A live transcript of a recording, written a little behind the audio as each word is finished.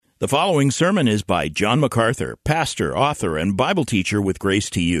The following sermon is by John MacArthur, pastor, author, and Bible teacher with Grace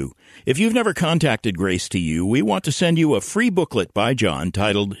to You. If you've never contacted Grace to You, we want to send you a free booklet by John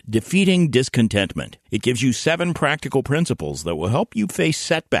titled Defeating Discontentment. It gives you 7 practical principles that will help you face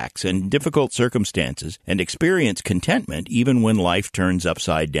setbacks and difficult circumstances and experience contentment even when life turns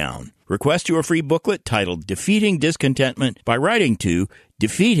upside down. Request your free booklet titled Defeating Discontentment by writing to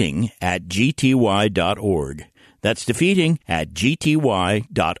defeating@gty.org. That's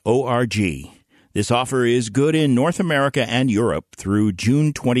defeating@gty.org. This offer is good in North America and Europe through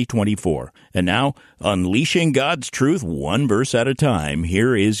June 2024. And now, unleashing God's truth one verse at a time,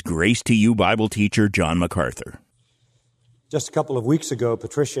 here is Grace to You Bible teacher John MacArthur. Just a couple of weeks ago,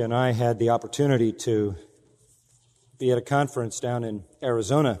 Patricia and I had the opportunity to be at a conference down in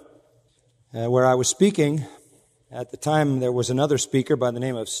Arizona where I was speaking. At the time, there was another speaker by the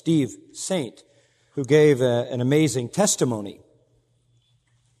name of Steve Saint, who gave an amazing testimony.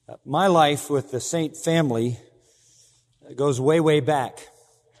 My life with the Saint family goes way, way back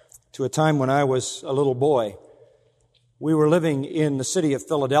to a time when I was a little boy. We were living in the city of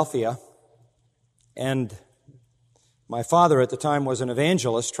Philadelphia, and my father at the time was an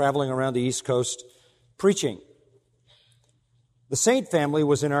evangelist traveling around the East Coast preaching. The Saint family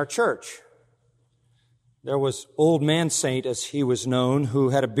was in our church. There was Old Man Saint, as he was known, who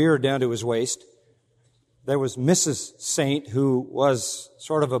had a beard down to his waist. There was Mrs. Saint, who was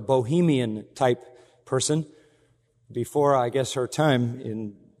sort of a bohemian type person before, I guess, her time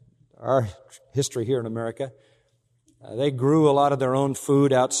in our history here in America. They grew a lot of their own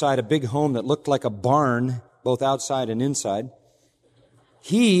food outside a big home that looked like a barn, both outside and inside.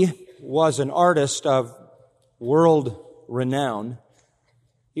 He was an artist of world renown.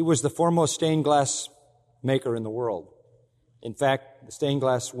 He was the foremost stained glass maker in the world. In fact, the stained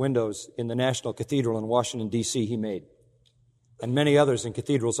glass windows in the National Cathedral in Washington, D.C. he made, and many others in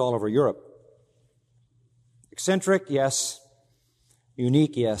cathedrals all over Europe. Eccentric, yes.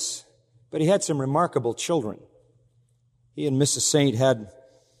 Unique, yes. But he had some remarkable children. He and Mrs. Saint had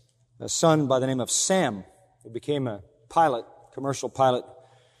a son by the name of Sam, who became a pilot, commercial pilot,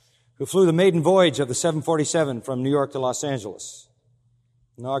 who flew the maiden voyage of the 747 from New York to Los Angeles.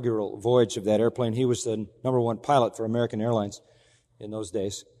 Inaugural voyage of that airplane. He was the number 1 pilot for American Airlines in those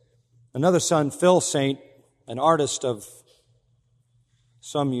days. Another son, Phil Saint, an artist of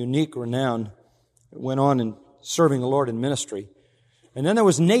some unique renown, went on in serving the Lord in ministry. And then there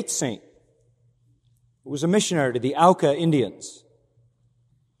was Nate Saint, who was a missionary to the Auca Indians.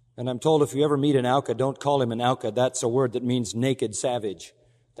 And I'm told if you ever meet an Auca, don't call him an Auca. That's a word that means naked savage.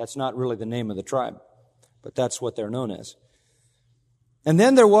 That's not really the name of the tribe, but that's what they're known as. And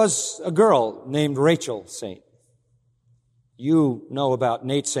then there was a girl named Rachel Saint. You know about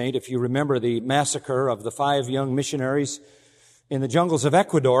Nate Saint if you remember the massacre of the 5 young missionaries in the jungles of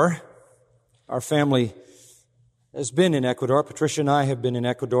Ecuador. Our family has been in Ecuador. Patricia and I have been in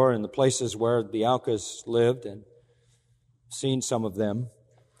Ecuador in the places where the Aucas lived and seen some of them.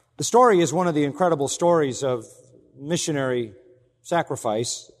 The story is one of the incredible stories of missionary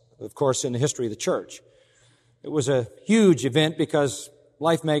sacrifice, of course, in the history of the church. It was a huge event because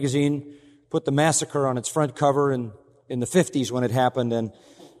Life magazine put the massacre on its front cover in the 50s when it happened, and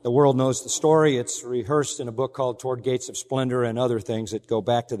the world knows the story. It's rehearsed in a book called Toward Gates of Splendor and other things that go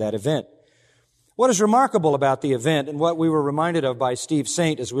back to that event. What is remarkable about the event, and what we were reminded of by Steve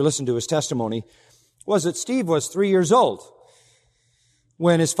Saint as we listened to his testimony, was that Steve was 3 years old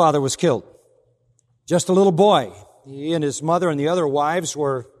when his father was killed. Just a little boy. He and his mother and the other wives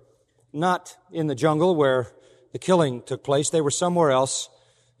were not in the jungle where the killing took place. They were somewhere else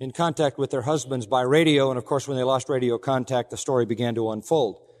in contact with their husbands by radio, and of course when they lost radio contact, the story began to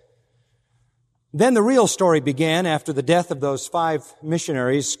unfold. Then the real story began after the death of those 5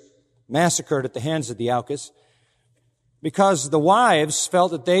 missionaries massacred at the hands of the Aucas, because the wives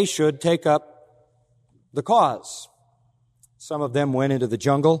felt that they should take up the cause. Some of them went into the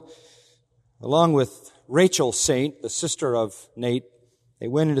jungle, along with Rachel Saint, the sister of Nate. They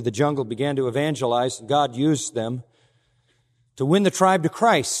went into the jungle, began to evangelize, and God used them to win the tribe to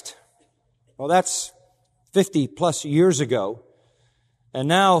Christ. Well, that's 50 plus years ago. And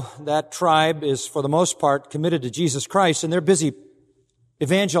now that tribe is, for the most part, committed to Jesus Christ, and they're busy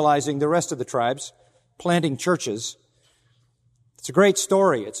evangelizing the rest of the tribes, planting churches. It's a great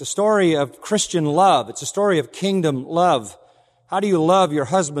story. It's a story of Christian love. It's a story of kingdom love. How do you love your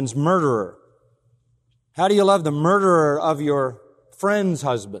husband's murderer? How do you love the murderer of your friends'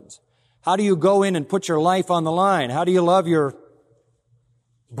 husbands? How do you go in and put your life on the line? How do you love your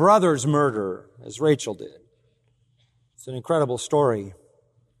brother's murderer, as Rachel did? It's an incredible story.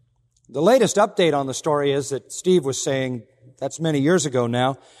 The latest update on the story is that Steve was saying, that's many years ago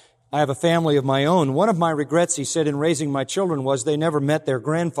now, I have a family of my own. One of my regrets, he said, in raising my children was they never met their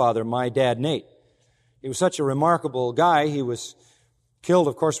grandfather, my dad, Nate. He was such a remarkable guy. He was killed,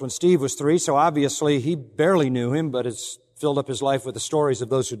 of course, when Steve was 3, so obviously he barely knew him, but has filled up his life with the stories of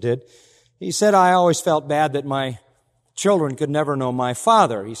those who did. He said, I always felt bad that my children could never know my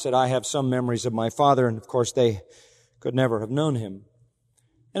father. He said, I have some memories of my father, and of course they could never have known him.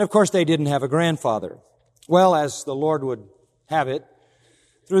 And of course they didn't have a grandfather. Well, as the Lord would have it,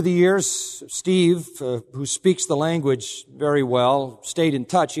 through the years, Steve, who speaks the language very well, stayed in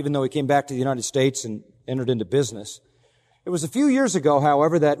touch, even though he came back to the United States and entered into business. It was a few years ago,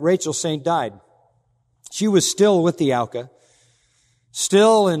 however, that Rachel Saint died. She was still with the Auca,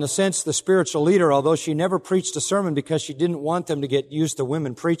 still, in a sense, the spiritual leader, although she never preached a sermon because she didn't want them to get used to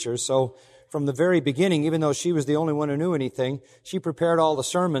women preachers. So from the very beginning, even though she was the only one who knew anything, she prepared all the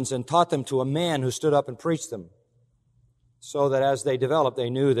sermons and taught them to a man who stood up and preached them. So that as they developed, they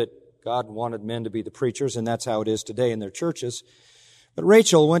knew that God wanted men to be the preachers, and that's how it is today in their churches. But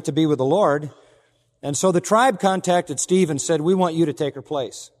Rachel went to be with the Lord, and so the tribe contacted Steve and said, we want you to take her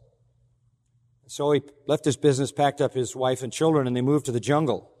place. So he left his business, packed up his wife and children, and they moved to the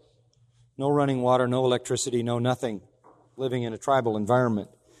jungle. No running water, no electricity, no nothing, living in a tribal environment.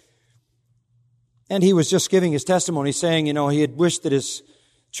 And he was just giving his testimony, saying, he had wished that his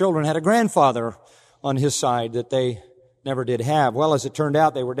children had a grandfather on his side that they never did have. Well, as it turned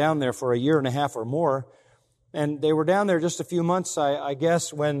out, they were down there for 1.5 years or more. And they were down there just a few months, I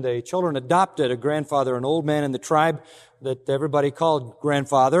guess, when the children adopted a grandfather, an old man in the tribe that everybody called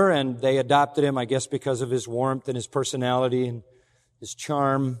grandfather, and they adopted him, I guess, because of his warmth and his personality and his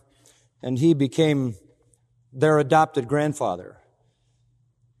charm. And he became their adopted grandfather.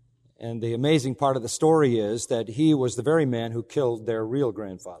 And the amazing part of the story is that he was the very man who killed their real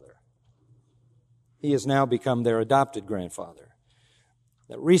grandfather. He has now become their adopted grandfather.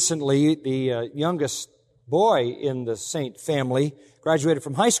 Recently, the youngest boy in the Saint family graduated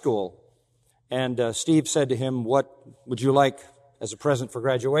from high school. And Steve said to him, what would you like as a present for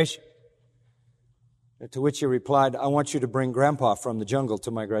graduation? To which he replied, I want you to bring Grandpa from the jungle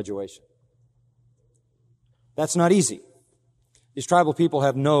to my graduation. That's not easy. These tribal people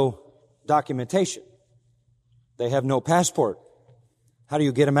have no documentation. They have no passport. How do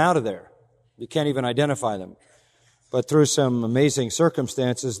you get them out of there? You can't even identify them. But through some amazing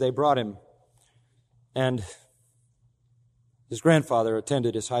circumstances, they brought him. And his grandfather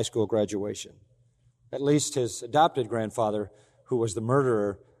attended his high school graduation. At least his adopted grandfather, who was the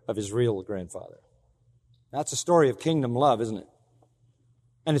murderer of his real grandfather. That's a story of kingdom love, isn't it?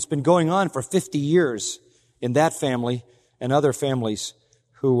 And it's been going on for 50 years in that family and other families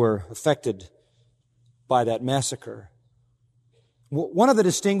who were affected by that massacre. One of the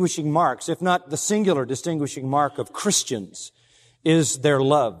distinguishing marks, if not the singular distinguishing mark of Christians, is their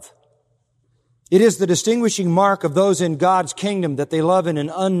love. It is the distinguishing mark of those in God's kingdom that they love in an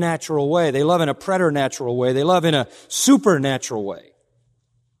unnatural way. They love in a preternatural way. They love in a supernatural way.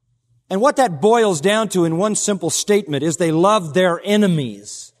 And what that boils down to in one simple statement is they love their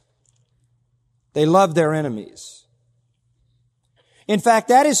enemies. They love their enemies. In fact,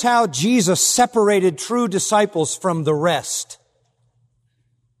 that is how Jesus separated true disciples from the rest.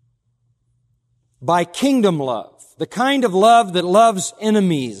 By kingdom love, the kind of love that loves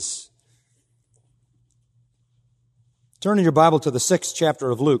enemies. Turn in your Bible to the 6th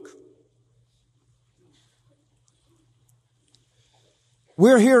chapter of Luke.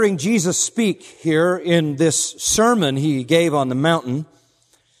 We're hearing Jesus speak here in this sermon he gave on the mountain.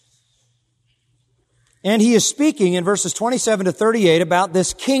 And he is speaking in verses 27 to 38 about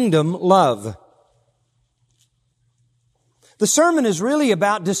this kingdom love. The sermon is really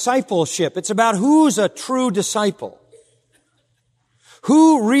about discipleship. It's about who's a true disciple.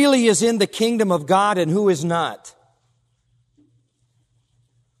 Who really is in the kingdom of God and who is not.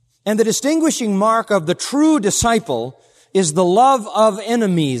 And the distinguishing mark of the true disciple is the love of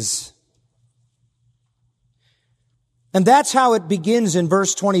enemies. And that's how it begins in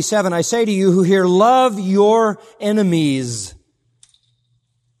verse 27. I say to you who hear, love your enemies.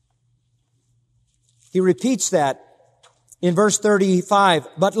 He repeats that in verse 35,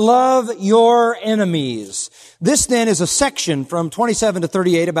 but love your enemies. This then is a section from 27 to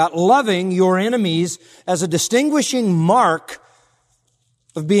 38 about loving your enemies as a distinguishing mark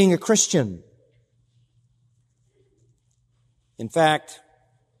of being a Christian. In fact,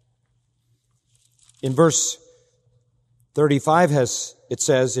 in verse 35 it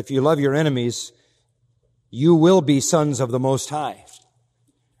says, if you love your enemies, you will be sons of the Most High.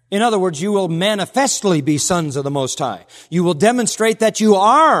 In other words, you will manifestly be sons of the Most High. You will demonstrate that you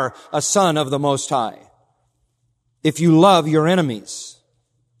are a son of the Most High if you love your enemies.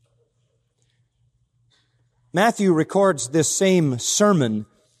 Matthew records this same sermon.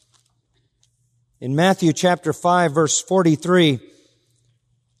 In Matthew chapter 5, verse 43,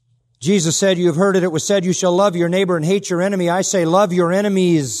 Jesus said, "You have heard it was said, you shall love your neighbor and hate your enemy. I say, love your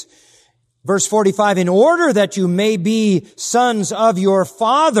enemies." Verse 45, "In order that you may be sons of your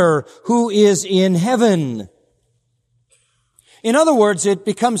Father who is in heaven." In other words, it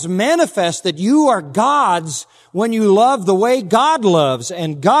becomes manifest that you are God's when you love the way God loves,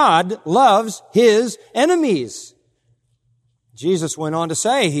 and God loves His enemies. Jesus went on to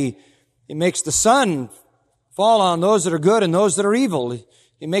say, He makes the sun fall on those that are good and those that are evil.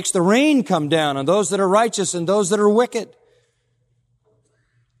 He makes the rain come down on those that are righteous and those that are wicked.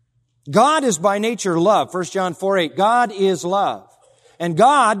 God is by nature love. 1 John 4:8. God is love. And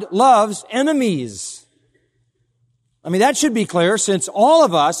God loves enemies. I mean, that should be clear, since all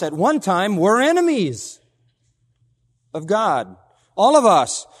of us at one time were enemies of God. All of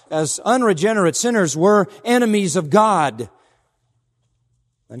us, as unregenerate sinners, were enemies of God.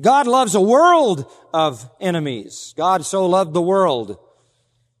 And God loves a world of enemies. God so loved the world.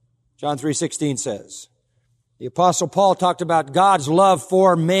 John 3:16 says. The Apostle Paul talked about God's love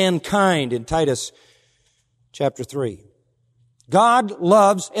for mankind in Titus chapter 3. God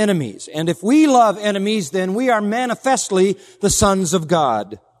loves enemies. And if we love enemies, then we are manifestly the sons of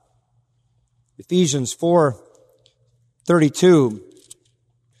God. Ephesians 4:32.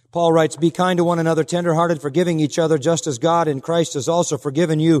 Paul writes, "Be kind to one another, tender-hearted, forgiving each other, just as God in Christ has also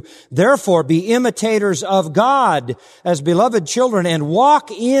forgiven you. Therefore, be imitators of God as beloved children, and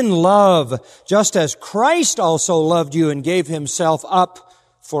walk in love, just as Christ also loved you and gave Himself up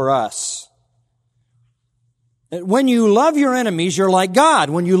for us." When you love your enemies, you're like God.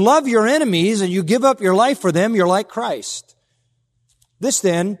 When you love your enemies and you give up your life for them, you're like Christ. This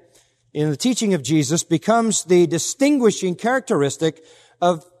then, in the teaching of Jesus, becomes the distinguishing characteristic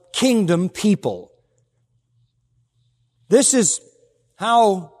of kingdom people. This is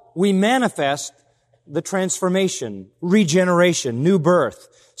how we manifest the transformation, regeneration, new birth,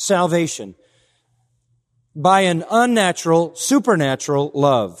 salvation, by an unnatural, supernatural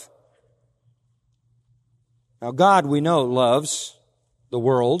love. Now, God, we know, loves the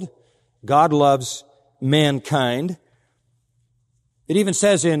world. God loves mankind. It even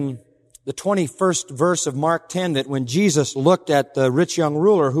says in the 21st verse of Mark 10 that when Jesus looked at the rich young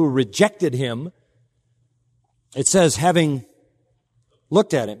ruler who rejected Him, it says, having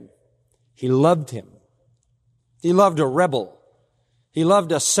looked at him, He loved him. He loved a rebel. He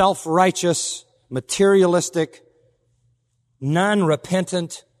loved a self-righteous, materialistic,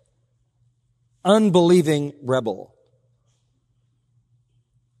 non-repentant, unbelieving rebel.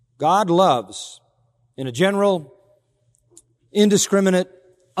 God loves in a general, indiscriminate,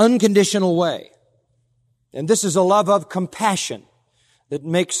 unconditional way. And this is a love of compassion that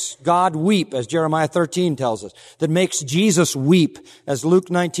makes God weep, as Jeremiah 13 tells us, that makes Jesus weep, as Luke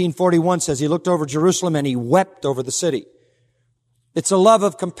 19:41 says, He looked over Jerusalem and He wept over the city. It's a love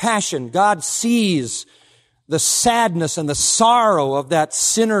of compassion. God sees the sadness and the sorrow of that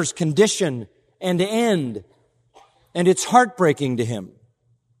sinner's condition and end, and it's heartbreaking to Him.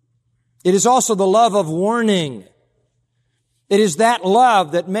 It is also the love of warning. It is that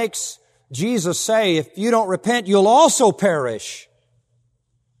love that makes Jesus say, if you don't repent, you'll also perish.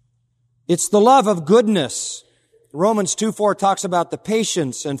 It's the love of goodness. Romans 2:4 talks about the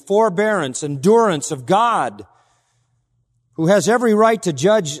patience and forbearance, endurance of God, who has every right to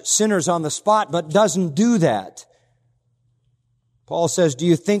judge sinners on the spot, but doesn't do that. Paul says, do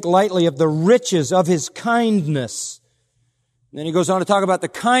you think lightly of the riches of His kindness? And then he goes on to talk about the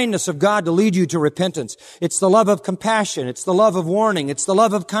kindness of God to lead you to repentance. It's the love of compassion. It's the love of warning. It's the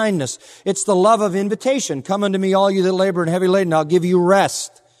love of kindness. It's the love of invitation. Come unto me, all you that labor and heavy laden, I'll give you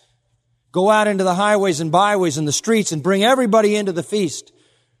rest. Go out into the highways and byways and the streets and bring everybody into the feast.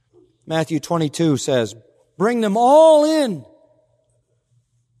 Matthew 22 says, bring them all in.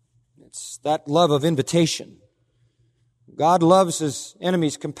 It's that love of invitation. God loves His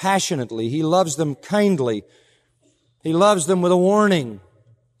enemies compassionately. He loves them kindly. He loves them with a warning.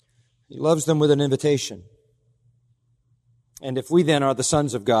 He loves them with an invitation. And if we then are the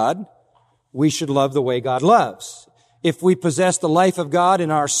sons of God, we should love the way God loves. If we possess the life of God in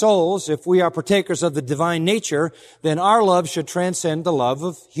our souls, if we are partakers of the divine nature, then our love should transcend the love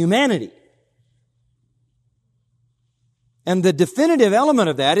of humanity. And the definitive element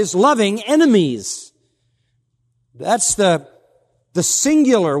of that is loving enemies. That's the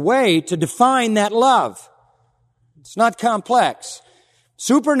singular way to define that love. It's not complex.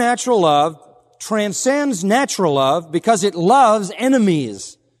 Supernatural love transcends natural love because it loves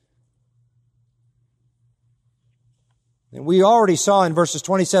enemies. And we already saw in verses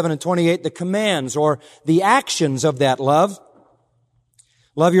 27 and 28 the commands or the actions of that love.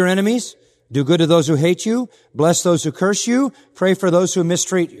 Love your enemies. Do good to those who hate you. Bless those who curse you. Pray for those who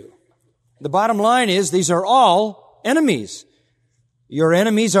mistreat you. The bottom line is these are all enemies. Your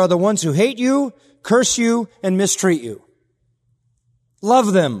enemies are the ones who hate you, curse you, and mistreat you.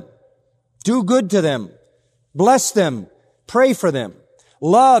 Love them. Do good to them. Bless them. Pray for them.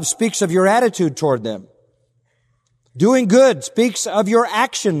 Love speaks of your attitude toward them. Doing good speaks of your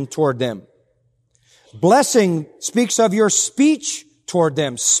action toward them. Blessing speaks of your speech toward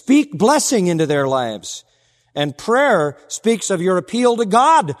them. Speak blessing into their lives. And prayer speaks of your appeal to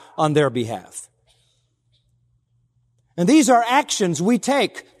God on their behalf. And these are actions we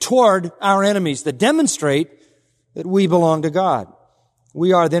take toward our enemies that demonstrate that we belong to God.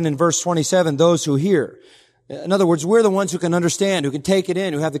 We are then in verse 27, those who hear. In other words, we're the ones who can understand, who can take it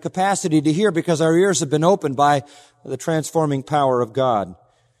in, who have the capacity to hear because our ears have been opened by the transforming power of God.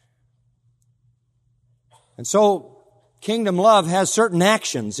 And so, kingdom love has certain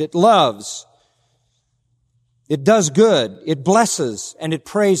actions. It loves. It does good. It blesses and it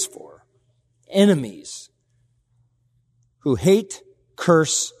prays for enemies who hate,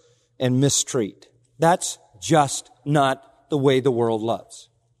 curse, and mistreat. That's just not the way the world loves.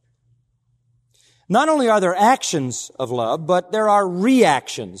 Not only are there actions of love, but there are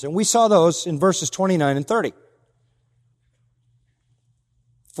reactions. And we saw those in verses 29 and 30.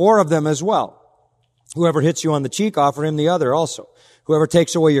 4 of them as well. Whoever hits you on the cheek, offer him the other also. Whoever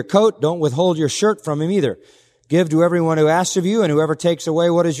takes away your coat, don't withhold your shirt from him either. Give to everyone who asks of you, and whoever takes away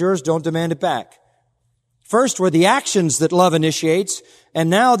what is yours, don't demand it back. First were the actions that love initiates, and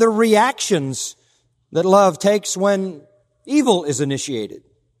now the reactions that love takes when evil is initiated.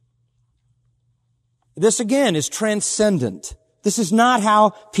 This again is transcendent. This is not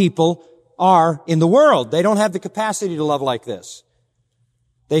how people are in the world. They don't have the capacity to love like this.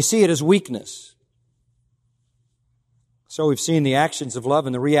 They see it as weakness. So we've seen the actions of love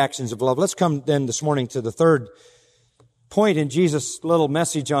and the reactions of love. Let's come then this morning to the third point in Jesus' little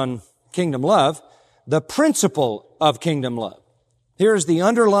message on kingdom love, the principle of kingdom love. Here's the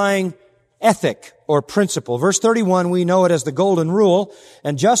underlying ethic or principle. Verse 31, we know it as the golden rule.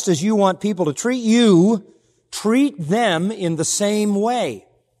 And just as you want people to treat you, treat them in the same way.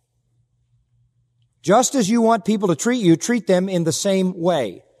 Just as you want people to treat you, treat them in the same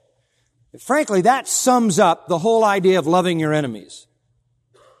way. Frankly, that sums up the whole idea of loving your enemies.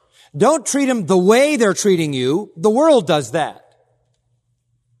 Don't treat them the way they're treating you. The world does that.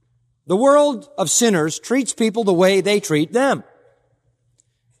 The world of sinners treats people the way they treat them.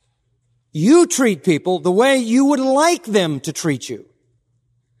 You treat people the way you would like them to treat you.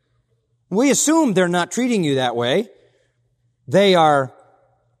 We assume they're not treating you that way. They are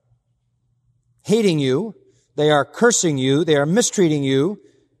hating you. They are cursing you. They are mistreating you.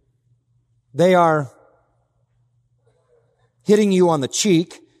 They are hitting you on the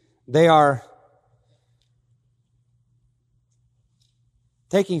cheek. They are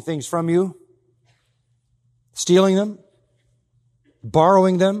taking things from you, stealing them,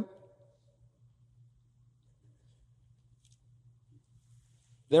 borrowing them.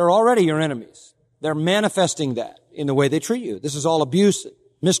 They're already your enemies. They're manifesting that in the way they treat you. This is all abuse,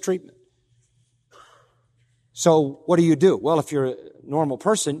 mistreatment. So what do? Well, if you're a normal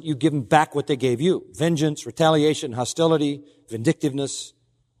person, you give them back what they gave you. Vengeance, retaliation, hostility, vindictiveness.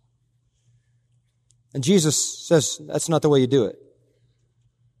 And Jesus says that's not the way you do it.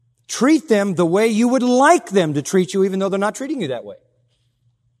 Treat them the way you would like them to treat you, even though they're not treating you that way.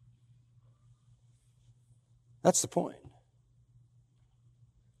 That's the point.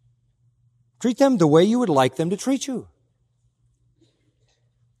 Treat them the way you would like them to treat you.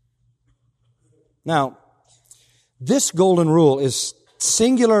 Now, this golden rule is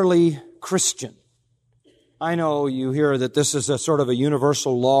singularly Christian. I know you hear that this is a sort of a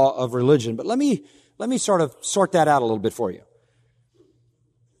universal law of religion, but let me sort of sort that out a little bit for you.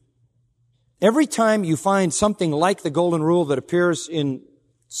 Every time you find something like the golden rule that appears in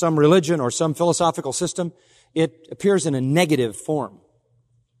some religion or some philosophical system, it appears in a negative form.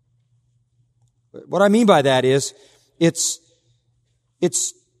 What I mean by that is, it's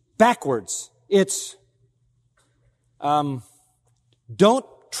backwards. It's, don't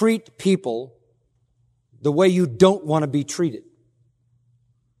treat people the way you don't want to be treated.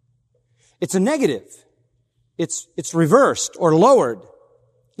 It's a negative. It's reversed or lowered.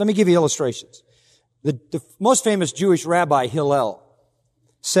 Let me give you illustrations. The most famous Jewish rabbi, Hillel,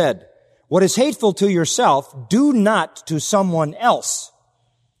 said, "What is hateful to yourself, do not to someone else.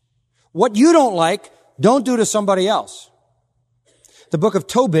 What you don't like, don't do to somebody else." The book of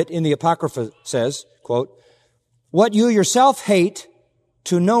Tobit in the Apocrypha says, quote, What you yourself hate,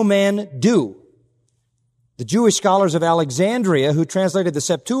 to no man do. The Jewish scholars of Alexandria, who translated the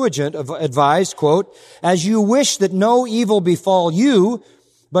Septuagint, advised, quote, as you wish that no evil befall you,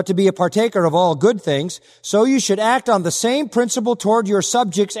 but to be a partaker of all good things, so you should act on the same principle toward your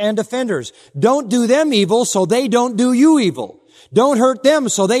subjects and offenders. Don't do them evil so they don't do you evil. Don't hurt them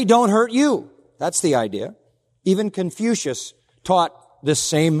so they don't hurt you. That's the idea. Even Confucius taught this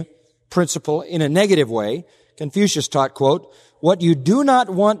same principle in a negative way. Confucius taught, quote, what you do not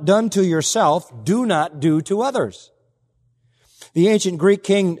want done to yourself, do not do to others. The ancient Greek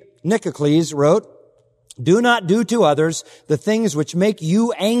king Nicocles wrote, do not do to others the things which make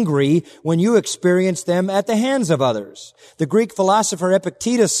you angry when you experience them at the hands of others. The Greek philosopher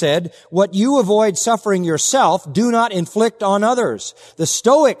Epictetus said, what you avoid suffering yourself, do not inflict on others. The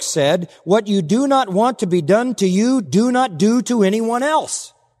Stoics said, what you do not want to be done to you, do not do to anyone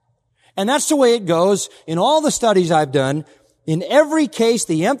else. And that's the way it goes in all the studies I've done. In every case,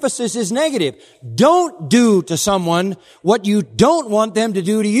 the emphasis is negative. Don't do to someone what you don't want them to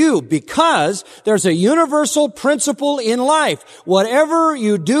do to you, because there's a universal principle in life. Whatever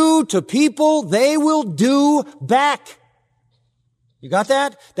you do to people, they will do back. You got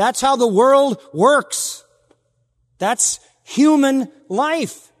that? That's how the world works. That's human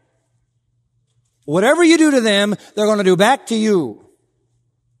life. Whatever you do to them, they're going to do back to you.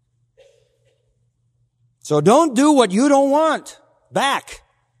 So don't do what you don't want back.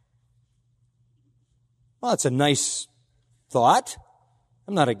 Well, that's a nice thought.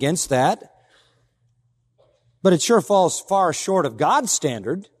 I'm not against that. But it sure falls far short of God's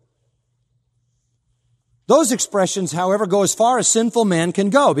standard. Those expressions, however, go as far as sinful man can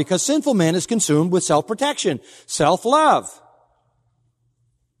go, because sinful man is consumed with self-protection, self-love.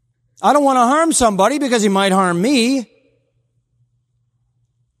 I don't want to harm somebody because he might harm me.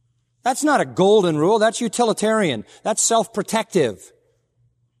 That's not a golden rule. That's utilitarian. That's self-protective.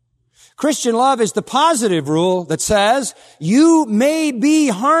 Christian love is the positive rule that says, you may be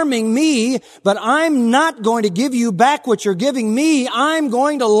harming me, but I'm not going to give you back what you're giving me. I'm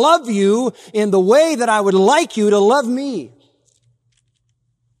going to love you in the way that I would like you to love me.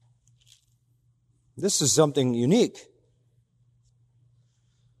 This is something unique.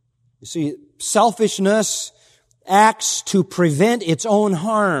 You see, selfishness acts to prevent its own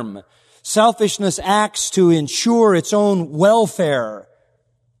harm. Selfishness acts to ensure its own welfare.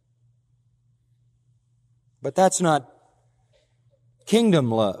 But that's not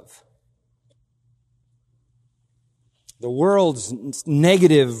kingdom love. The world's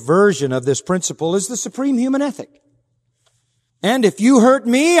negative version of this principle is the supreme human ethic. And if you hurt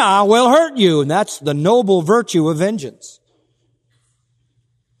me, I will hurt you. And that's the noble virtue of vengeance.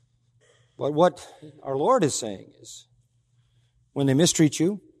 But what our Lord is saying is, when they mistreat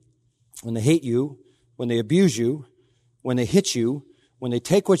you, when they hate you, when they abuse you, when they hit you, when they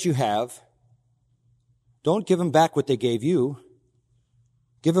take what you have, don't give them back what they gave you.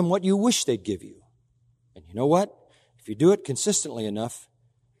 Give them what you wish they'd give you. And you know what? If you do it consistently enough,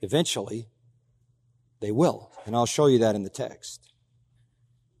 eventually they will. And I'll show you that in the text.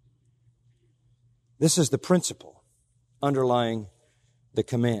 This is the principle underlying the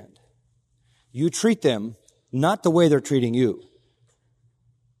command. You treat them not the way they're treating you.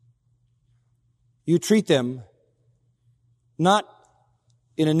 You treat them not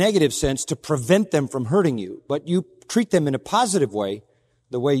in a negative sense to prevent them from hurting you, but you treat them in a positive way,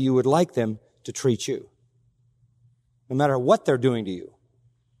 the way you would like them to treat you, no matter what they're doing to you.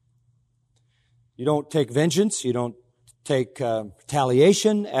 You don't take vengeance, you don't take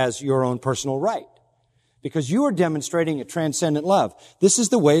retaliation as your own personal right, because you are demonstrating a transcendent love. This is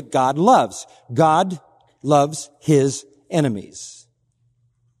the way God loves. God loves His enemies.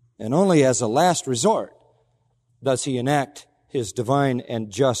 And only as a last resort does He enact His divine and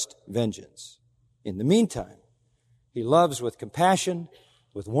just vengeance. In the meantime, He loves with compassion,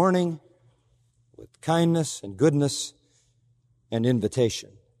 with warning, with kindness and goodness and invitation.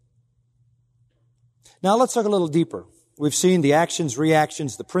 Now let's look a little deeper. We've seen the actions,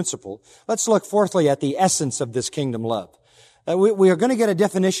 reactions, the principle. Let's look fourthly at the essence of this kingdom love. We are going to get a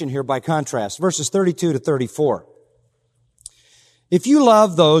definition here by contrast, verses 32 to 34. If you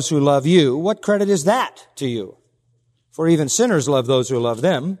love those who love you, what credit is that to you? For even sinners love those who love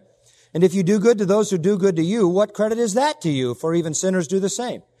them. And if you do good to those who do good to you, what credit is that to you? For even sinners do the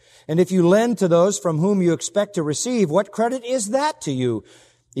same. And if you lend to those from whom you expect to receive, what credit is that to you?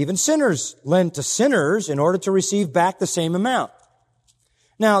 Even sinners lend to sinners in order to receive back the same amount.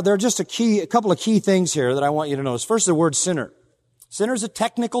 Now, there are just a couple of key things here that I want you to notice. First, the word sinner. Sinner is a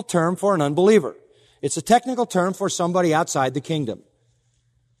technical term for an unbeliever. It's a technical term for somebody outside the kingdom.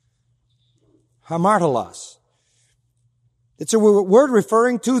 Hamartolos. It's a word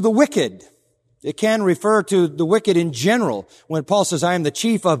referring to the wicked. It can refer to the wicked in general. When Paul says, I am the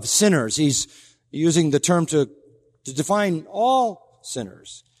chief of sinners, he's using the term to define all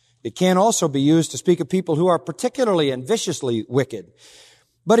sinners. It can also be used to speak of people who are particularly and viciously wicked.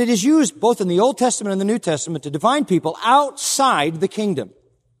 But it is used both in the Old Testament and the New Testament to define people outside the kingdom.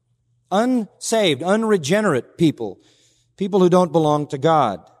 Unsaved, unregenerate people. People who don't belong to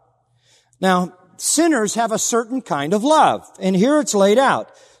God. Now, sinners have a certain kind of love. And here it's laid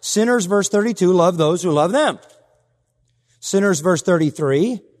out. Sinners, verse 32, love those who love them. Sinners, verse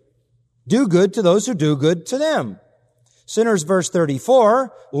 33, do good to those who do good to them. Sinners, verse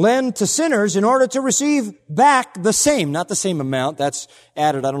 34, lend to sinners in order to receive back the same. Not the same amount. That's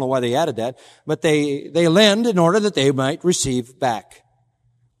added. I don't know why they added that. But they lend in order that they might receive back.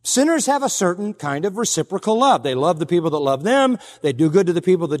 Sinners have a certain kind of reciprocal love. They love the people that love them. They do good to the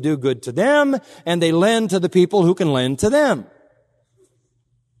people that do good to them. And they lend to the people who can lend to them.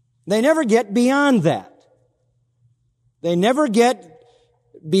 They never get beyond that. They never get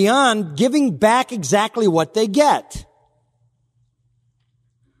beyond giving back exactly what they get.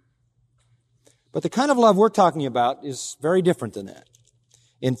 But the kind of love we're talking about is very different than that.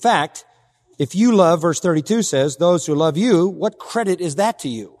 In fact, if you love, verse 32 says, those who love you, what credit is that to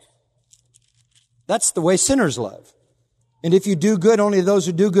you? That's the way sinners love. And if you do good only to those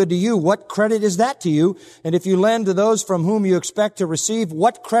who do good to you, what credit is that to you? And if you lend to those from whom you expect to receive,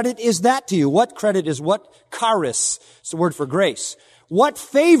 what credit is that to you? What credit is what? Charis. It's the word for grace. What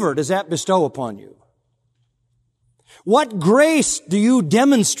favor does that bestow upon you? What grace do you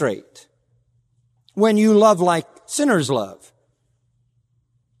demonstrate when you love like sinners love?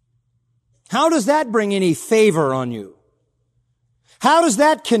 How does that bring any favor on you? How does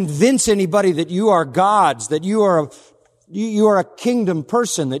that convince anybody that you are God's, that you are a kingdom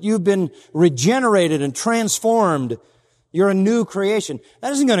person, that you've been regenerated and transformed? You're a new creation.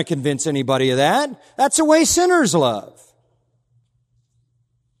 That isn't going to convince anybody of that. That's the way sinners love.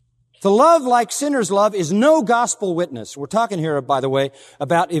 To love like sinners love is no gospel witness. We're talking here, by the way,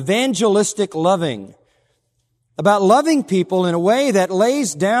 about evangelistic loving. About loving people in a way that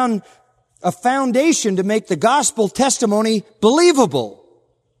lays down a foundation to make the gospel testimony believable.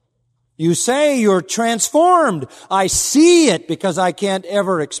 You say you're transformed. I see it because I can't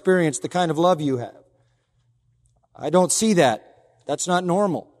ever experience the kind of love you have. I don't see that. That's not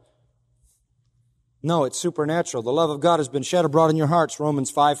normal. No, it's supernatural. The love of God has been shed abroad in your hearts,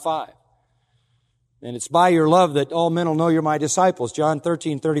 Romans 5:5. And it's by your love that all men will know you're my disciples, John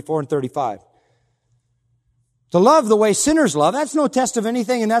 13:34 and 35. To love the way sinners love, that's no test of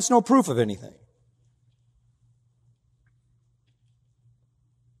anything and that's no proof of anything.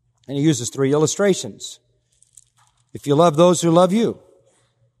 And he uses 3 illustrations. If you love those who love you,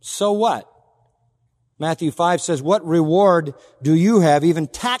 so what? Matthew 5 says, what reward do you have? Even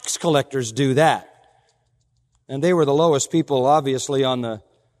tax collectors do that. And they were the lowest people, obviously, on the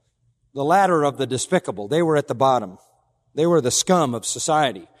ladder of the despicable. They were at the bottom. They were the scum of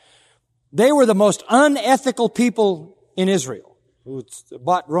society. They were the most unethical people in Israel, who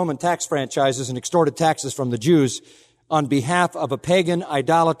bought Roman tax franchises and extorted taxes from the Jews on behalf of a pagan,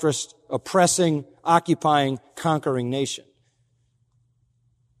 idolatrous, oppressing, occupying, conquering nation.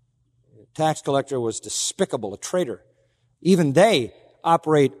 The tax collector was despicable, a traitor. Even they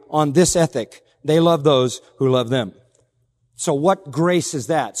operate on this ethic. They love those who love them. So what grace is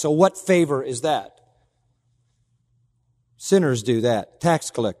that? So what favor is that? Sinners do that, tax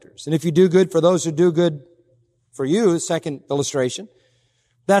collectors. And if you do good for those who do good for you, second illustration,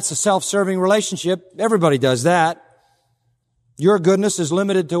 that's a self-serving relationship. Everybody does that. Your goodness is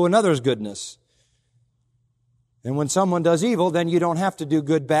limited to another's goodness. And when someone does evil, then you don't have to do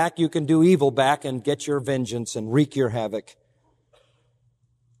good back. You can do evil back and get your vengeance and wreak your havoc.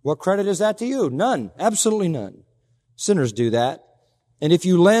 What credit is that to you? None. Absolutely none. Sinners do that. And if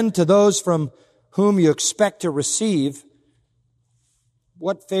you lend to those from whom you expect to receive,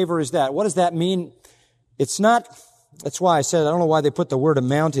 what favor is that? What does that mean? It's not, that's why I said, I don't know why they put the word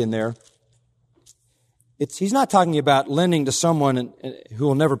amount in there. He's not talking about lending to someone who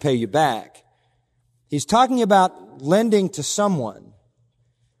will never pay you back. He's talking about lending to someone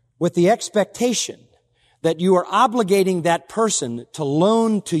with the expectation that you are obligating that person to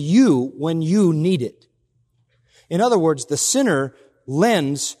loan to you when you need it. In other words, the sinner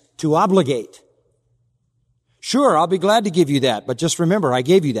lends to obligate. Sure, I'll be glad to give you that, but just remember, I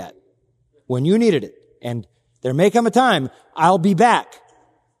gave you that when you needed it. And there may come a time I'll be back.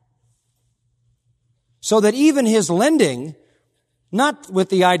 So that even his lending, not with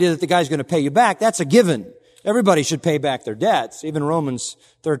the idea that the guy's going to pay you back, that's a given. Everybody should pay back their debts. Even Romans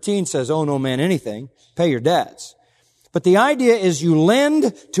 13 says, owe no man anything. Pay your debts. But the idea is you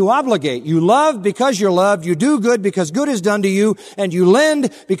lend to obligate. You love because you're loved. You do good because good is done to you. And you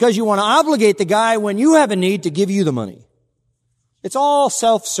lend because you want to obligate the guy when you have a need to give you the money. It's all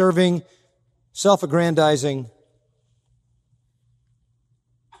self-serving, self-aggrandizing.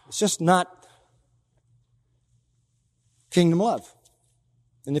 It's just not kingdom love.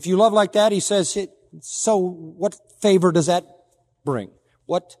 And if you love like that, he says, so what favor does that bring?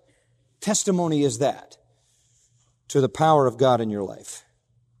 What testimony is that to the power of God in your life?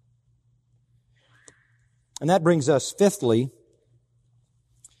 And that brings us, fifthly,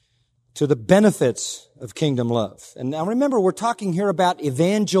 to the benefits of kingdom love. And now remember, we're talking here about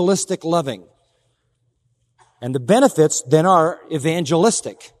evangelistic loving. And the benefits then are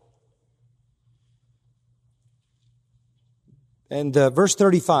evangelistic. And verse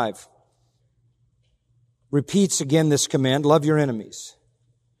 35 repeats again this command, love your enemies,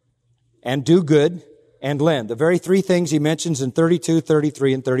 and do good, and lend. The very three things he mentions in 32,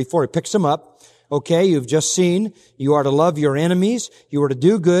 33, and 34. He picks them up. Okay, you've just seen you are to love your enemies, you are to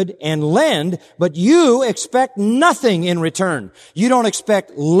do good and lend, but you expect nothing in return. You don't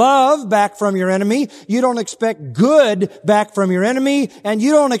expect love back from your enemy, you don't expect good back from your enemy, and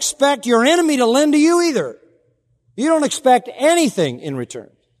you don't expect your enemy to lend to you either. You don't expect anything in return.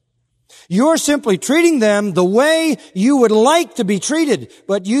 You're simply treating them the way you would like to be treated,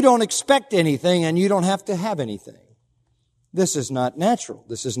 but you don't expect anything and you don't have to have anything. This is not natural.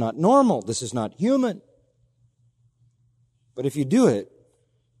 This is not normal. This is not human. But if you do it,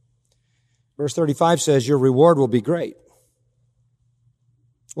 verse 35 says your reward will be great.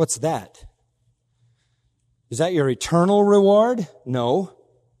 What's that? Is that your eternal reward? No.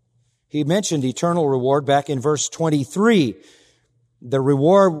 He mentioned eternal reward back in verse 23. The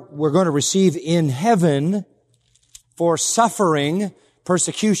reward we're going to receive in heaven for suffering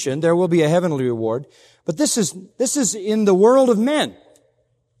persecution. There will be a heavenly reward. But this is in the world of men.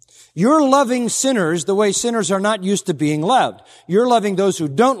 You're loving sinners the way sinners are not used to being loved. You're loving those who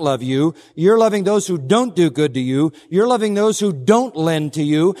don't love you. You're loving those who don't do good to you. You're loving those who don't lend to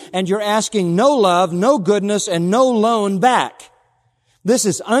you. And you're asking no love, no goodness, and no loan back. This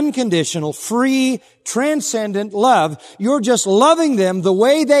is unconditional, free, transcendent love. You're just loving them the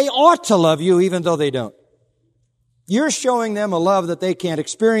way they ought to love you, even though they don't. You're showing them a love that they can't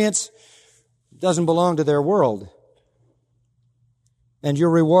experience. It doesn't belong to their world. And your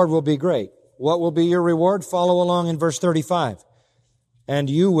reward will be great. What will be your reward? Follow along in verse 35.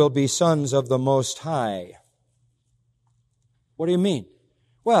 And you will be sons of the Most High. What do you mean?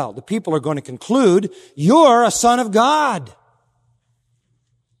 Well, the people are going to conclude, you're a son of God.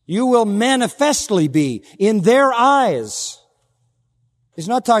 You will manifestly be in their eyes. He's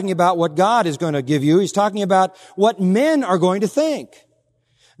not talking about what God is going to give you. He's talking about what men are going to think.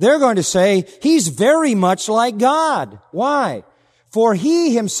 They're going to say, he's very much like God. Why? For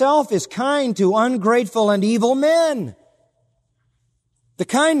he himself is kind to ungrateful and evil men. The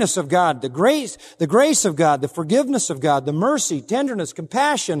kindness of God, the grace of God, the forgiveness of God, the mercy, tenderness,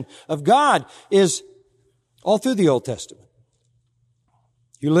 compassion of God is all through the Old Testament.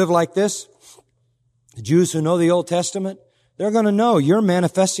 You live like this, the Jews who know the Old Testament, they're going to know you're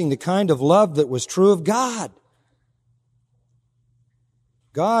manifesting the kind of love that was true of God.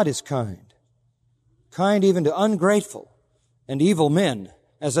 God is kind even to ungrateful and evil men.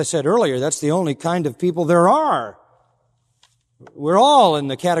 As I said earlier, that's the only kind of people there are. We're all in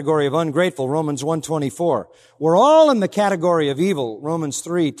the category of ungrateful, Romans 1:24. We're all in the category of evil, Romans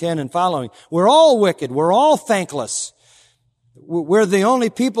 3:10 and following. We're all wicked. We're all thankless. We're the only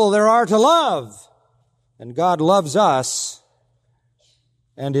people there are to love. And God loves us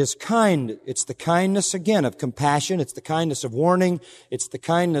and is kind. It's the kindness, again, of compassion. It's the kindness of warning. It's the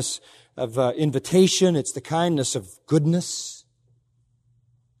kindness of invitation. It's the kindness of goodness.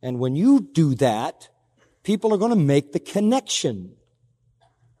 And when you do that, people are going to make the connection.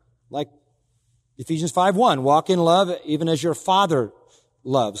 Like Ephesians 5:1, walk in love even as your Father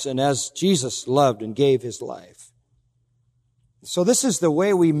loves and as Jesus loved and gave His life. So this is the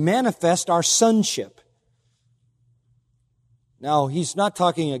way we manifest our sonship. Now, he's not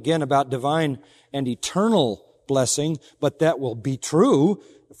talking again about divine and eternal blessing, but that will be true.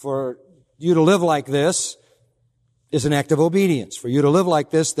 For you to live like this is an act of obedience. For you to live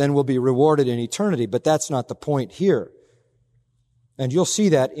like this, then will be rewarded in eternity. But that's not the point here. And you'll see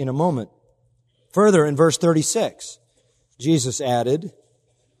that in a moment. Further, in verse 36, Jesus added,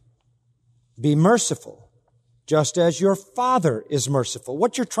 be merciful, just as your Father is merciful.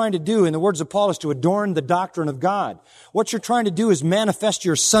 What you're trying to do, in the words of Paul, is to adorn the doctrine of God. What you're trying to do is manifest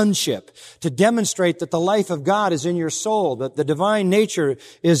your sonship, to demonstrate that the life of God is in your soul, that the divine nature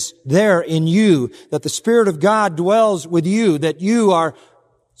is there in you, that the Spirit of God dwells with you, that you are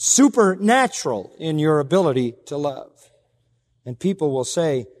supernatural in your ability to love. And people will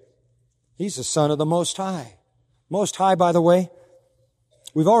say, He's the Son of the Most High. Most High, by the way,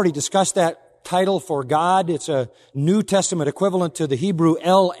 we've already discussed that title for God. It's a New Testament equivalent to the Hebrew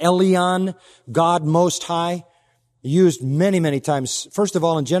El Elyon, God Most High. Used many, many times. First of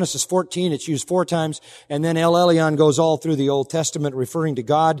all, in Genesis 14, it's used 4 times, and then El Elyon goes all through the Old Testament, referring to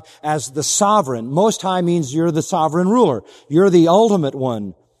God as the sovereign. Most High means you're the sovereign ruler. You're the ultimate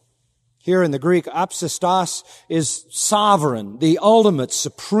one. Here in the Greek, apsistos is sovereign, the ultimate,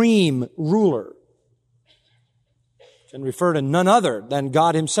 supreme ruler. And refer to none other than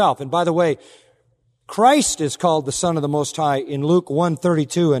God Himself. And by the way, Christ is called the Son of the Most High in Luke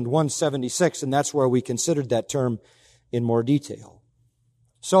 1:32 and 1:76, and that's where we considered that term in more detail.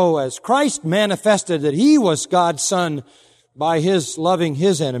 So as Christ manifested that He was God's Son by His loving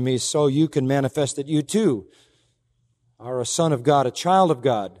His enemies, so you can manifest that you too are a son of God, a child of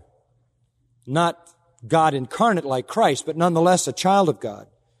God. Not God incarnate like Christ, but nonetheless a child of God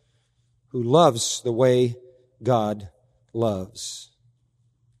who loves the way God loves.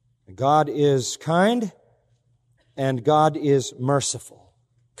 God is kind and God is merciful.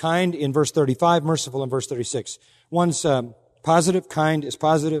 Kind in verse 35, merciful in verse 36. One's positive, kind is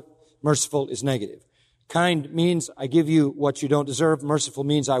positive, merciful is negative. Kind means I give you what you don't deserve. Merciful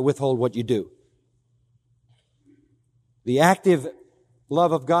means I withhold what you do. The active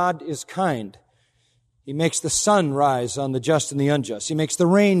love of God is kind. He makes the sun rise on the just and the unjust. He makes the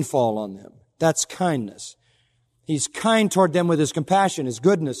rain fall on them. That's kindness. He's kind toward them with His compassion, His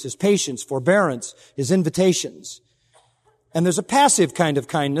goodness, His patience, forbearance, His invitations. And there's a passive kind of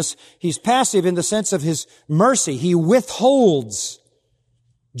kindness. He's passive in the sense of His mercy. He withholds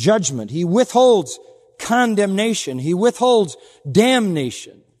judgment. He withholds condemnation. He withholds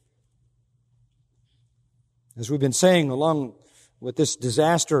damnation. As we've been saying along with this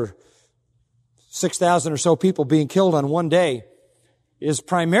disaster, 6,000 or so people being killed on one day, is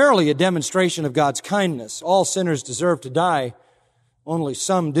primarily a demonstration of God's kindness. All sinners deserve to die. Only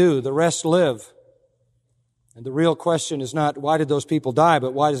some do. The rest live. And the real question is not, why did those people die,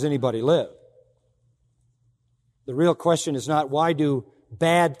 but why does anybody live? The real question is not, why do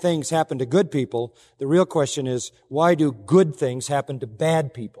bad things happen to good people? The real question is, why do good things happen to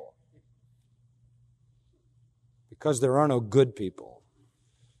bad people? Because there are no good people.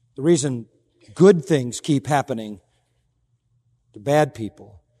 The reason good things keep happening to bad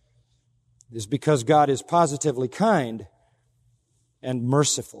people is because God is positively kind and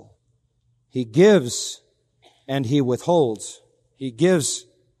merciful. He gives and He withholds. He gives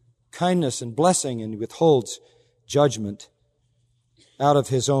kindness and blessing and withholds judgment out of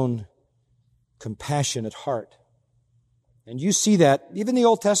His own compassionate heart. And you see that even in the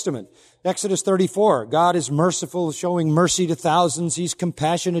Old Testament. Exodus 34, God is merciful, showing mercy to thousands. He's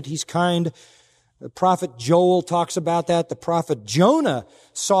compassionate. He's kind. The prophet Joel talks about that. The prophet Jonah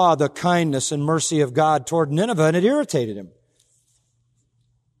saw the kindness and mercy of God toward Nineveh, and it irritated him.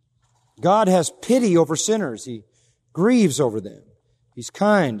 God has pity over sinners. He grieves over them. He's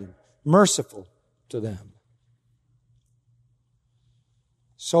kind and merciful to them.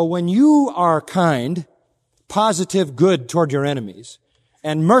 So when you are kind, positive good toward your enemies,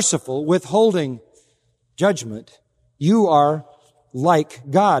 and merciful, withholding judgment, you are like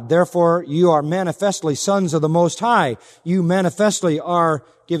God. Therefore, you are manifestly sons of the Most High. You manifestly are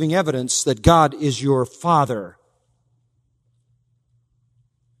giving evidence that God is your Father.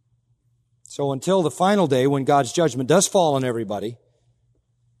 So until the final day when God's judgment does fall on everybody,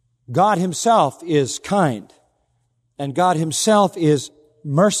 God Himself is kind and God Himself is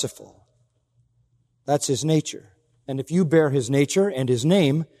merciful. That's His nature. And if you bear His nature and His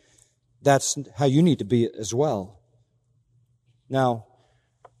name, that's how you need to be as well. Now,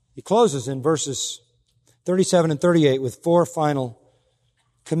 he closes in verses 37 and 38 with 4 final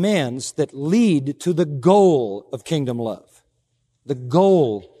commands that lead to the goal of kingdom love. The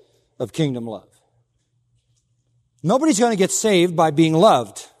goal of kingdom love. Nobody's going to get saved by being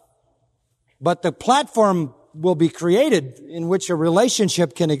loved, but the platform will be created in which a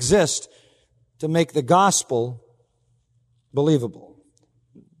relationship can exist to make the gospel believable.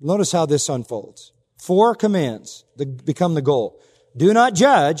 Notice how this unfolds. 4 commands that become the goal. Do not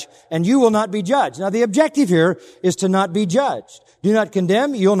judge, and you will not be judged. Now, the objective here is to not be judged. Do not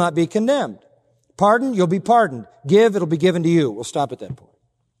condemn, you'll not be condemned. Pardon, you'll be pardoned. Give, it'll be given to you. We'll stop at that point.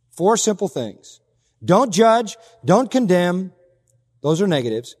 4 simple things. Don't judge. Don't condemn. Those are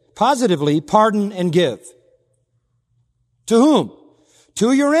negatives. Positively, pardon and give. To whom?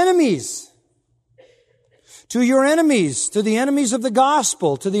 To your enemies. To your enemies. To the enemies of the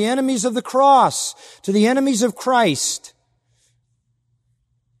gospel. To the enemies of the cross. To the enemies of Christ.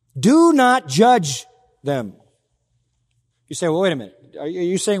 Do not judge them. You say, well, wait a minute. Are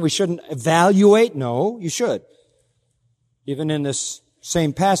you saying we shouldn't evaluate? No, you should. Even in this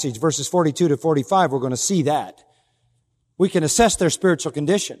same passage, verses 42 to 45, we're going to see that. We can assess their spiritual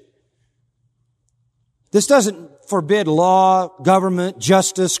condition. This doesn't forbid law, government,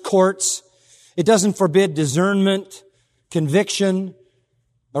 justice, courts. It doesn't forbid discernment, conviction,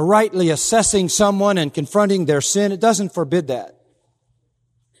 rightly assessing someone and confronting their sin. It doesn't forbid that.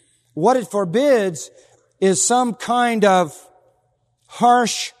 What it forbids is some kind of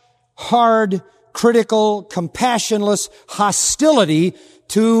harsh, hard, critical, compassionless hostility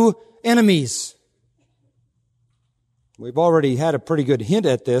to enemies. We've already had a pretty good hint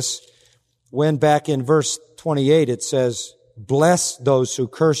at this when back in verse 28 it says, bless those who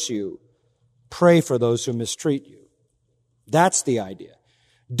curse you, pray for those who mistreat you. That's the idea.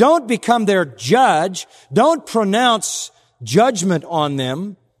 Don't become their judge. Don't pronounce judgment on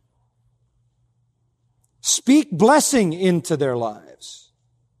them. Speak blessing into their lives.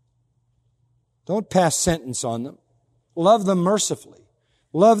 Don't pass sentence on them. Love them mercifully.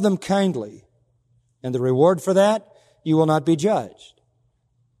 Love them kindly. And the reward for that, you will not be judged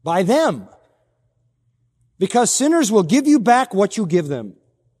by them. Because sinners will give you back what you give them.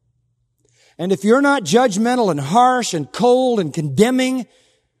 And if you're not judgmental and harsh and cold and condemning,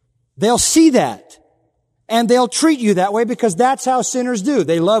 they'll see that. And they'll treat you that way because that's how sinners do.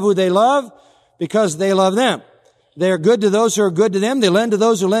 They love who they love because they love them. They are good to those who are good to them. They lend to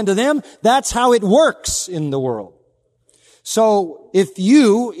those who lend to them. That's how it works in the world. So if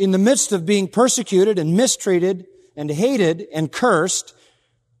you, in the midst of being persecuted and mistreated and hated and cursed,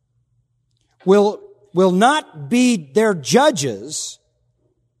 will not be their judges,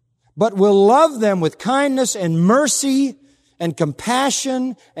 but will love them with kindness and mercy and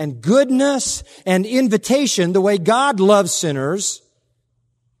compassion and goodness and invitation the way God loves sinners,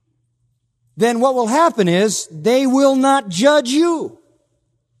 then what will happen is they will not judge you.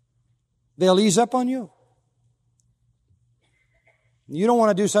 They'll ease up on you. You don't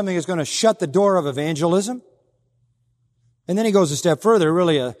want to do something that's going to shut the door of evangelism. And then he goes a step further,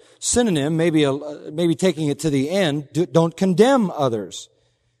 really a synonym, maybe taking it to the end. Don't condemn others.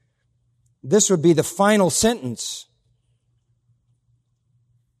 This would be the final sentence.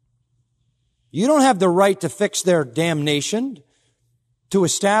 You don't have the right to fix their damnation, to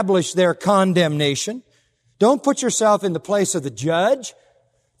establish their condemnation. Don't put yourself in the place of the judge.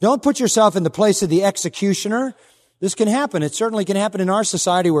 Don't put yourself in the place of the executioner. This can happen. It certainly can happen in our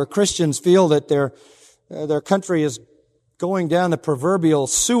society where Christians feel that their country is going down the proverbial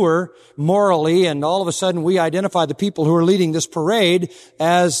sewer morally, and all of a sudden we identify the people who are leading this parade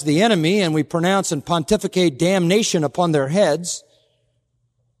as the enemy, and we pronounce and pontificate damnation upon their heads.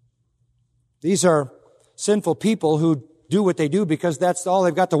 These are sinful people who do what they do because that's all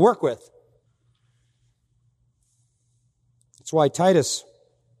they've got to work with. That's why Titus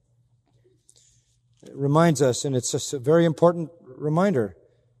reminds us, and it's just a very important reminder.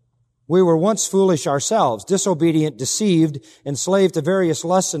 We were once foolish ourselves, disobedient, deceived, enslaved to various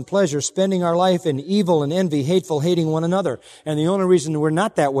lusts and pleasures, spending our life in evil and envy, hateful, hating one another. And the only reason we're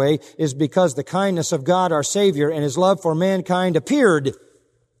not that way is because the kindness of God, our Savior, and His love for mankind appeared.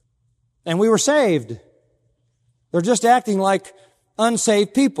 And we were saved. They're just acting like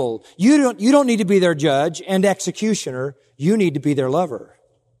unsaved people. You don't need to be their judge and executioner. You need to be their lover.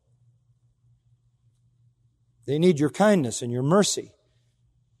 They need your kindness and your mercy,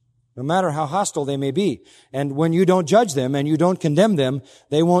 no matter how hostile they may be. And when you don't judge them and you don't condemn them,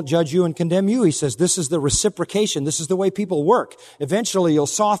 they won't judge you and condemn you. He says this is the reciprocation. This is the way people work. Eventually you'll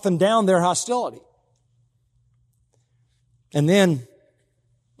soften down their hostility. And then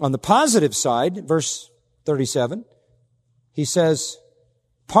on the positive side, verse 37, he says,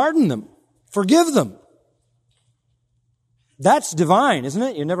 pardon them, forgive them. That's divine, isn't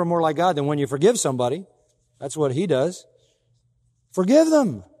it? You're never more like God than when you forgive somebody. That's what He does. Forgive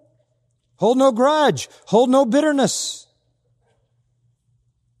them. Hold no grudge. Hold no bitterness.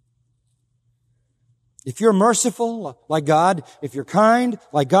 If you're merciful like God, if you're kind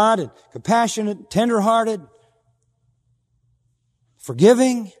like God, and compassionate, tender-hearted,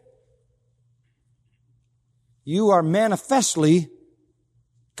 forgiving, you are manifestly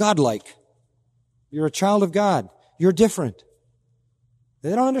godlike. You're a child of God. You're different.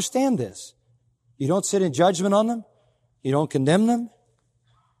 They don't understand this. You don't sit in judgment on them. You don't condemn them.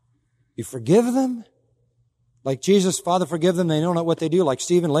 You forgive them. Like Jesus, Father, forgive them, they know not what they do. Like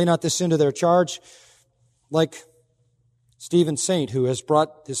Stephen, lay not this sin to their charge. Like Stephen Saint, who has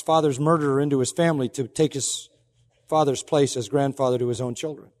brought his father's murderer into his family to take his father's place as grandfather to his own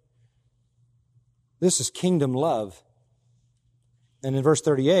children. This is kingdom love. And in verse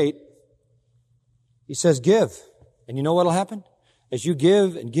 38, he says, give. And you know what will happen? As you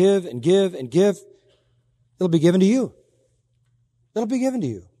give and give and give and give, it'll be given to you. It'll be given to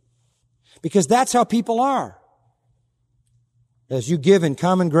you. Because that's how people are. As you give in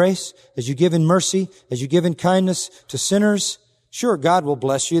common grace, as you give in mercy, as you give in kindness to sinners, sure, God will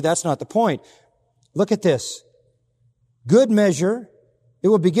bless you. That's not the point. Look at this. Good measure, it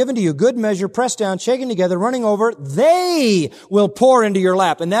will be given to you. Good measure, pressed down, shaken together, running over, they will pour into your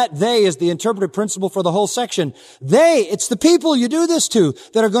lap. And that they is the interpretive principle for the whole section. It's the people you do this to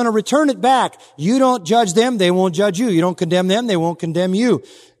that are going to return it back. You don't judge them, they won't judge you. You don't condemn them, they won't condemn you.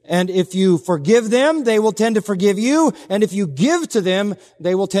 And if you forgive them, they will tend to forgive you. And if you give to them,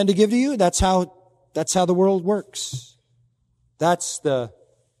 they will tend to give to you. That's how the world works. That's the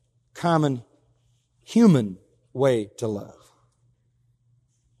common human way to love.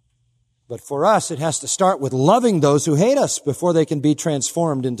 But for us, it has to start with loving those who hate us before they can be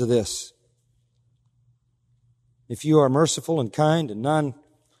transformed into this. If you are merciful and kind and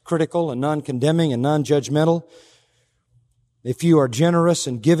non-critical and non-condemning and non-judgmental, if you are generous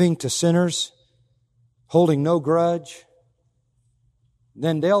and giving to sinners, holding no grudge,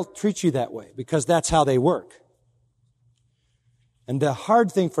 then they'll treat you that way because that's how they work. And the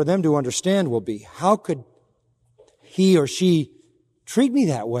hard thing for them to understand will be, how could he or she treat me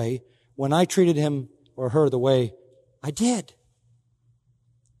that way when I treated him or her the way I did?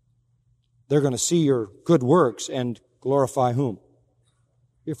 They're going to see your good works and glorify whom?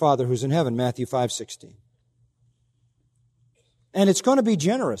 Your Father who's in heaven, Matthew 5:16. And it's going to be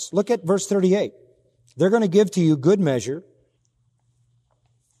generous. Look at verse 38. They're going to give to you good measure,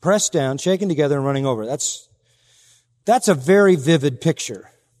 pressed down, shaken together, and running over. That's a very vivid picture.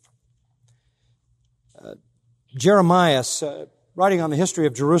 Jeremiah, writing on the history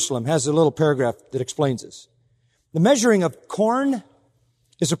of Jerusalem, has a little paragraph that explains this. The measuring of corn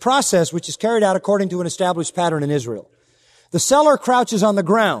is a process which is carried out according to an established pattern in Israel. The seller crouches on the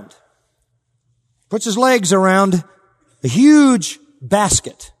ground, puts his legs around a huge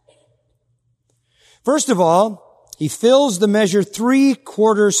basket. First of all, he fills the measure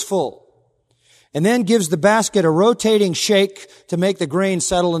 3/4 full, and then gives the basket a rotating shake to make the grain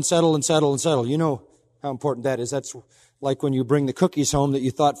settle and settle and settle and settle. You know how important that is. That's like when you bring the cookies home that you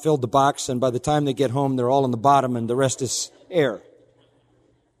thought filled the box, and by the time they get home, they're all in the bottom and the rest is air.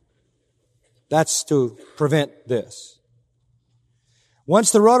 That's to prevent this.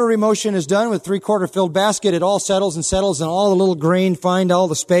 Once the rotary motion is done with 3/4 filled basket, it all settles and settles, and all the little grain find all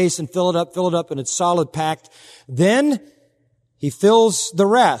the space and fill it up, and it's solid packed. Then he fills the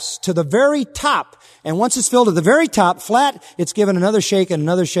rest to the very top. And once it's filled to the very top, flat, it's given another shake and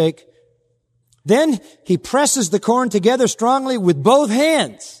another shake. Then he presses the corn together strongly with both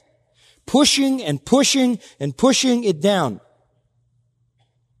hands, pushing and pushing and pushing it down.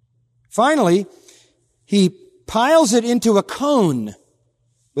 Finally, he piles it into a cone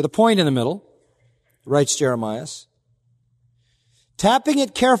with a point in the middle, writes Jeremiah. Tapping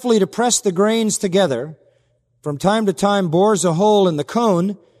it carefully to press the grains together, from time to time bores a hole in the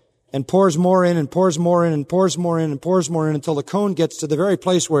cone and pours more in and pours more in and pours more in and pours more in until the cone gets to the very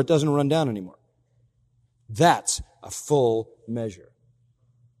place where it doesn't run down anymore. That's a full measure.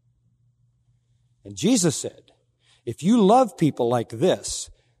 And Jesus said, if you love people like this,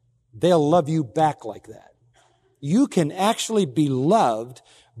 they'll love you back like that. You can actually be loved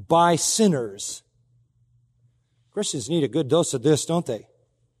by sinners. Christians need a good dose of this, don't they?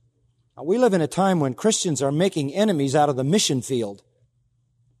 Now, we live in a time when Christians are making enemies out of the mission field.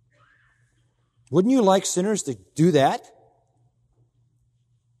 Wouldn't you like sinners to do that?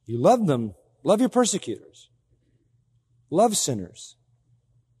 You love them. Love your persecutors. Love sinners.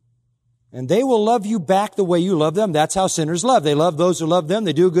 And they will love you back the way you love them. That's how sinners love. They love those who love them.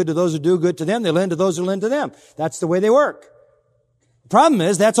 They do good to those who do good to them. They lend to those who lend to them. That's the way they work. The problem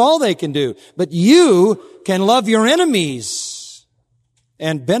is, that's all they can do. But you can love your enemies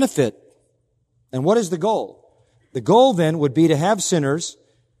and benefit. And what is the goal? The goal then would be to have sinners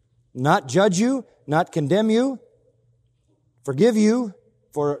not judge you, not condemn you, forgive you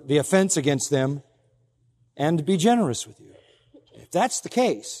for the offense against them, and be generous with you. If that's the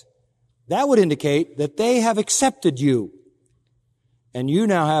case, that would indicate that they have accepted you. And you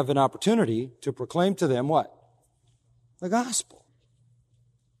now have an opportunity to proclaim to them what? The gospel.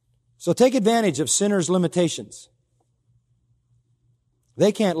 So take advantage of sinners' limitations.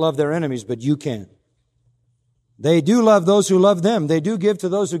 They can't love their enemies, but you can. They do love those who love them. They do give to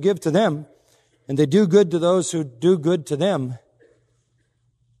those who give to them. And they do good to those who do good to them.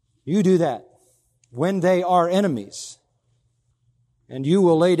 You do that when they are enemies. And you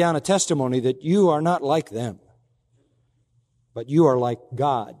will lay down a testimony that you are not like them, but you are like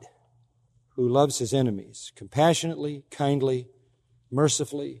God, who loves His enemies compassionately, kindly,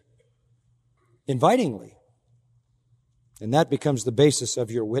 mercifully, invitingly. And that becomes the basis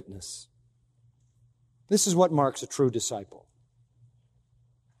of your witness. This is what marks a true disciple.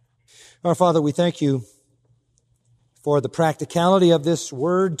 Our Father, we thank You for the practicality of this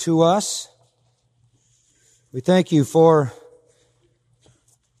word to us. We thank You for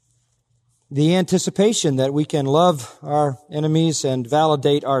the anticipation that we can love our enemies and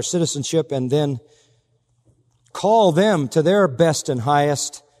validate our citizenship and then call them to their best and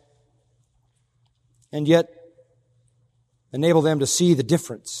highest, and yet enable them to see the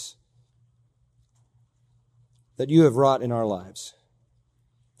difference that You have wrought in our lives.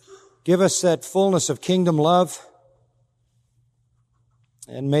 Give us that fullness of kingdom love,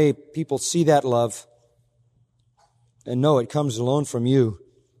 and may people see that love and know it comes alone from You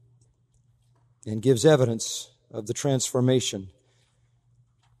and gives evidence of the transformation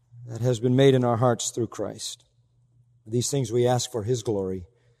that has been made in our hearts through Christ. These things we ask for His glory.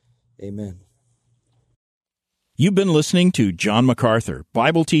 Amen. You've been listening to John MacArthur,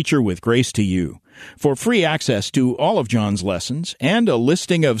 Bible teacher with Grace to You. For free access to all of John's lessons and a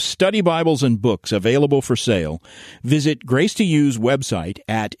listing of study Bibles and books available for sale, visit Grace to You's website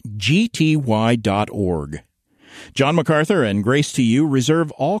at gty.org. John MacArthur and Grace to You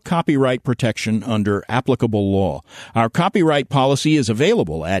reserve all copyright protection under applicable law. Our copyright policy is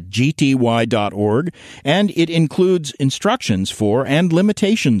available at gty.org, and it includes instructions for and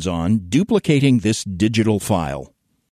limitations on duplicating this digital file.